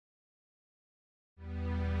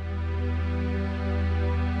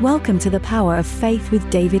Welcome to the Power of Faith with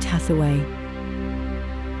David Hathaway.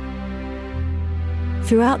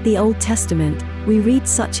 Throughout the Old Testament, we read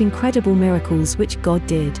such incredible miracles which God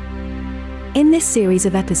did. In this series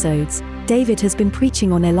of episodes, David has been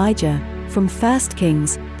preaching on Elijah, from 1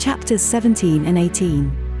 Kings, chapters 17 and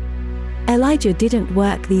 18. Elijah didn't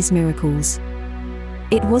work these miracles.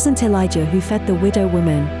 It wasn't Elijah who fed the widow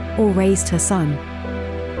woman, or raised her son.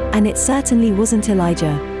 And it certainly wasn't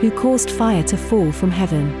Elijah who caused fire to fall from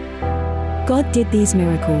heaven. God did these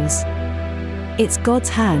miracles. It's God's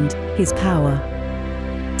hand, His power.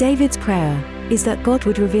 David's prayer is that God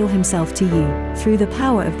would reveal Himself to you through the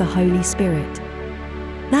power of the Holy Spirit.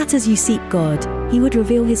 That as you seek God, He would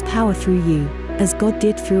reveal His power through you, as God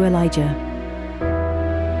did through Elijah.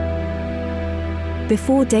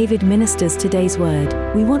 Before David ministers today's word,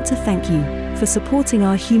 we want to thank you for supporting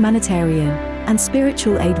our humanitarian and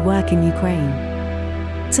spiritual aid work in Ukraine.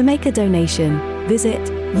 To make a donation, visit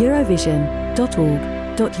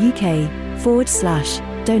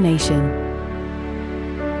eurovision.org.uk/donation.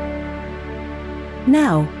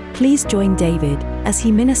 Now, please join David as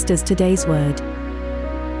he ministers today's word.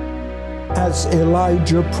 As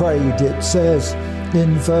Elijah prayed, it says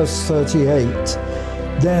in verse 38,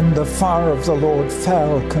 "Then the fire of the Lord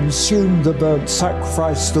fell, consumed the burnt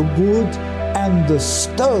sacrifice, the wood and the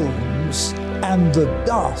stones and the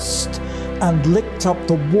dust, and licked up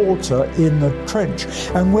the water in the trench.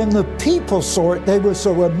 And when the people saw it, they were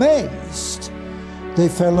so amazed, they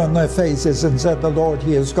fell on their faces and said, 'The Lord,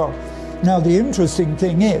 He is God.'" Now the interesting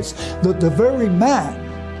thing is that the very man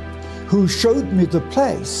who showed me the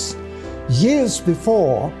place, years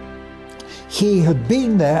before, he had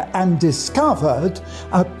been there and discovered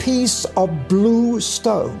a piece of blue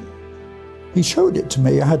stone. He showed it to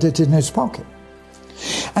me, I had it in his pocket.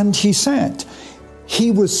 And he said he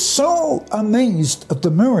was so amazed at the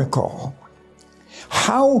miracle,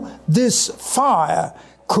 how this fire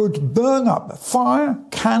could burn up. Fire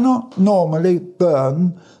cannot normally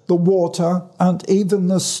burn the water and even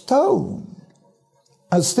the stone,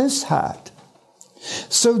 as this had.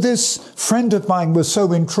 So this friend of mine was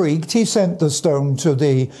so intrigued, he sent the stone to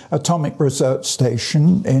the Atomic Research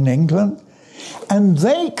Station in England, and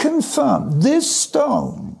they confirmed this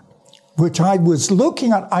stone, which I was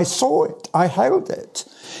looking at, I saw it, I held it.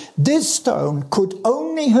 This stone could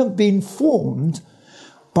only have been formed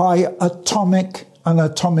by an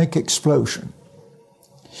atomic explosion.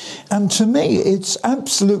 And to me, it's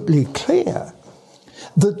absolutely clear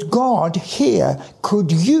that God here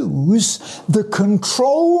could use the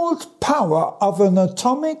controlled power of an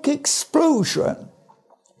atomic explosion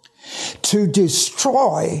to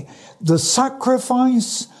destroy the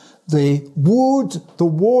sacrifice, the wood, the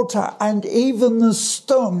water, and even the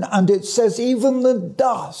stone. And it says even the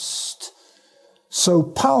dust. So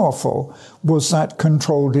powerful was that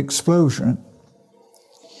controlled explosion.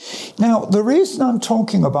 Now, the reason I'm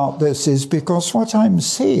talking about this is because what I'm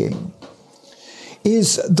seeing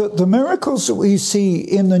is that the miracles that we see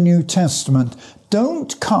in the New Testament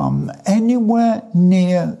don't come anywhere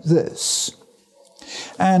near this.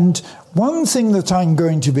 And one thing that I'm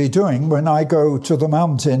going to be doing when I go to the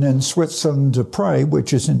mountain in Switzerland to pray,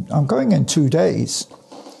 I'm going in 2 days.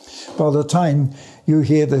 By the time you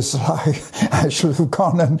hear this, I should have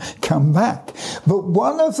gone and come back. But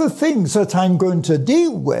one of the things that I'm going to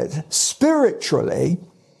deal with spiritually,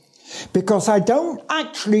 because I don't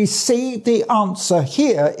actually see the answer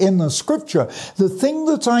here in the scripture, the thing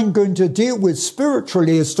that I'm going to deal with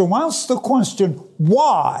spiritually is to ask the question,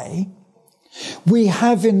 why we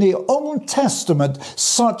have in the Old Testament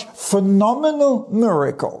such phenomenal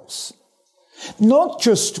miracles. Not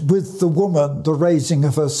just with the woman, the raising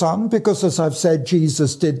of her son, because as I've said,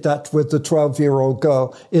 Jesus did that with the 12-year-old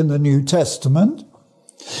girl in the New Testament.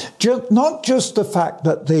 Not just the fact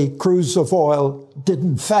that the cruse of oil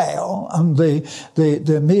didn't fail and the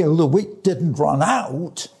meal, the wheat didn't run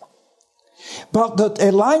out, but that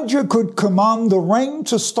Elijah could command the rain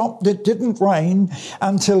to stop. It didn't rain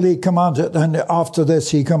until he commanded, and after this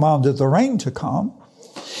he commanded the rain to come.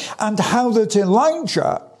 And how that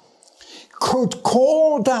Elijah could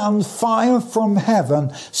call down fire from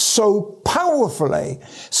heaven so powerfully,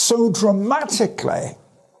 so dramatically.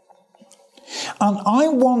 And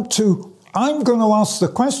I'm going to ask the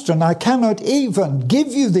question, I cannot even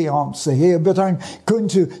give you the answer here, but I'm going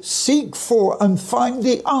to seek for and find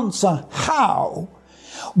the answer how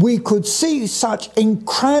we could see such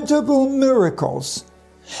incredible miracles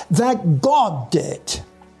that God did.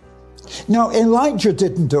 Now, Elijah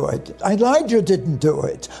didn't do it. Elijah didn't do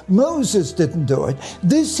it. Moses didn't do it.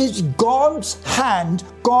 This is God's hand,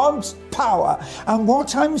 God's power. And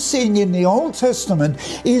what I'm seeing in the Old Testament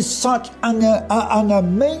is such an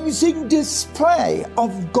amazing display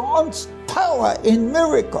of God's power in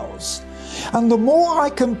miracles. And the more I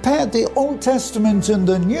compare the Old Testament and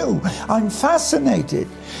the New, I'm fascinated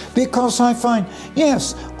because I find,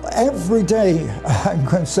 yes, every day, I'm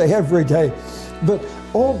going to say every day, but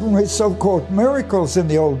ordinary so-called miracles in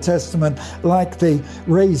the Old Testament, like the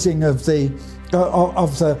raising of the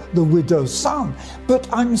widow's son. But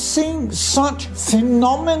I'm seeing such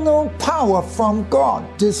phenomenal power from God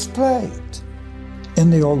displayed in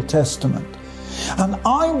the Old Testament. And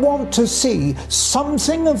I want to see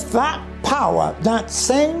something of that power, that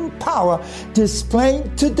same power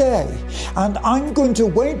displayed today. And I'm going to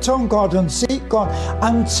wait on God and seek God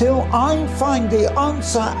until I find the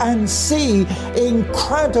answer and see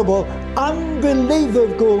incredible,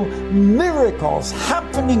 unbelievable miracles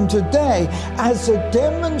happening today as a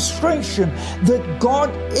demonstration that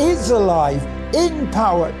God is alive in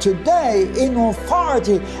power today, in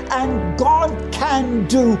authority, and God can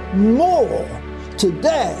do more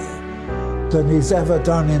today than he's ever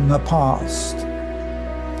done in the past.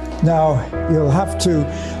 Now, you'll have to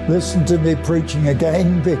listen to me preaching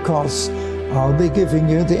again, because I'll be giving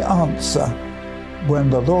you the answer when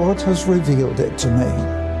the Lord has revealed it to me.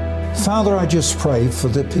 Father, I just pray for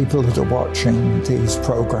the people that are watching these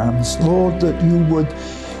programs, Lord, that you would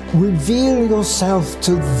reveal yourself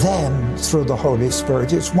to them through the Holy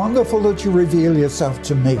Spirit. It's wonderful that you reveal yourself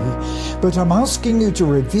to me, but I'm asking you to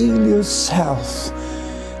reveal yourself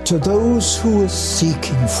to those who are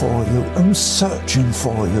seeking for you and searching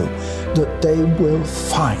for you, that they will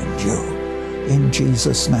find you. In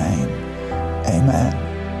Jesus' name, amen.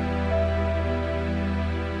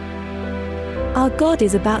 Our God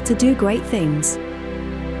is about to do great things.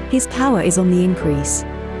 His power is on the increase,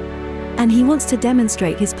 and he wants to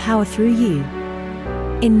demonstrate his power through you.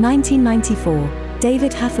 In 1994,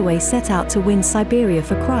 David Hathaway set out to win Siberia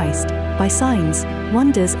for Christ by signs,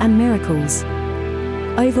 wonders, and miracles.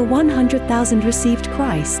 Over 100,000 received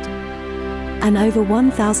Christ, and over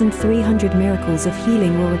 1,300 miracles of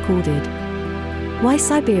healing were recorded. Why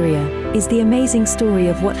Siberia is the amazing story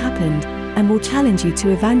of what happened, and will challenge you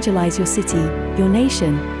to evangelize your city, your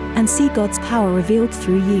nation, and see God's power revealed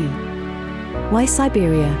through you. Why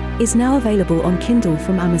Siberia is now available on Kindle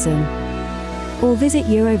from Amazon. Or visit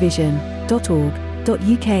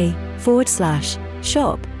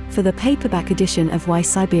eurovision.org.uk/shop for the paperback edition of Why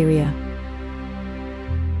Siberia.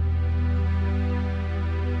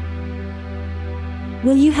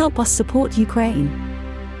 Will you help us support Ukraine?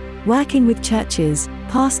 Working with churches,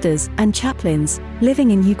 pastors, and chaplains living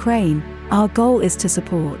in Ukraine, our goal is to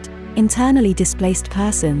support internally displaced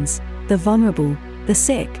persons, the vulnerable, the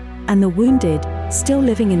sick, and the wounded, still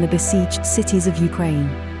living in the besieged cities of Ukraine.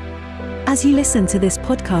 As you listen to this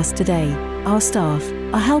podcast today, our staff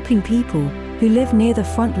are helping people who live near the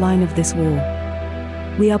front line of this war.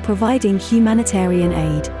 We are providing humanitarian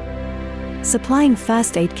aid, supplying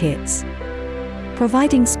first aid kits,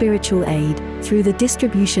 providing spiritual aid through the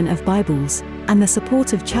distribution of Bibles and the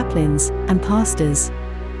support of chaplains and pastors.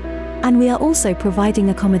 And we are also providing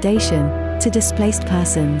accommodation to displaced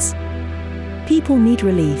persons. People need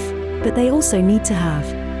relief, but they also need to have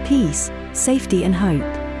peace, safety, and hope.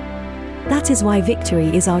 That is why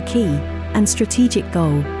victory is our key and strategic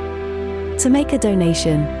goal. To make a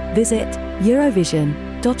donation, visit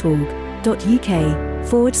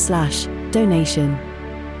eurovision.org.uk/donation.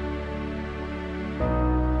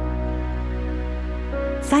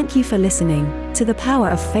 Thank you for listening to the Power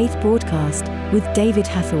of Faith broadcast with David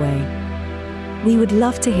Hathaway. We would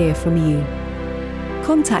love to hear from you.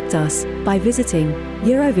 Contact us by visiting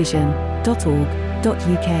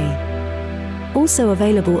eurovision.org.uk. Also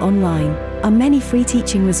available online are many free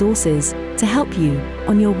teaching resources to help you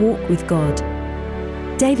on your walk with God.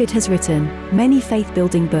 David has written many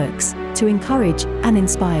faith-building books to encourage and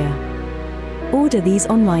inspire. Order these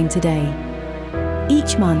online today.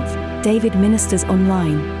 Each month, David ministers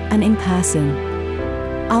online and in person.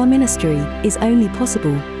 Our ministry is only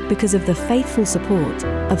possible because of the faithful support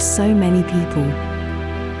of so many people.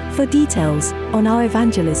 For details on our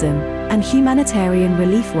evangelism and humanitarian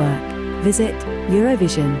relief work, visit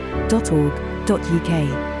eurovision.org.uk.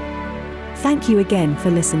 Thank you again for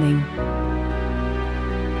listening.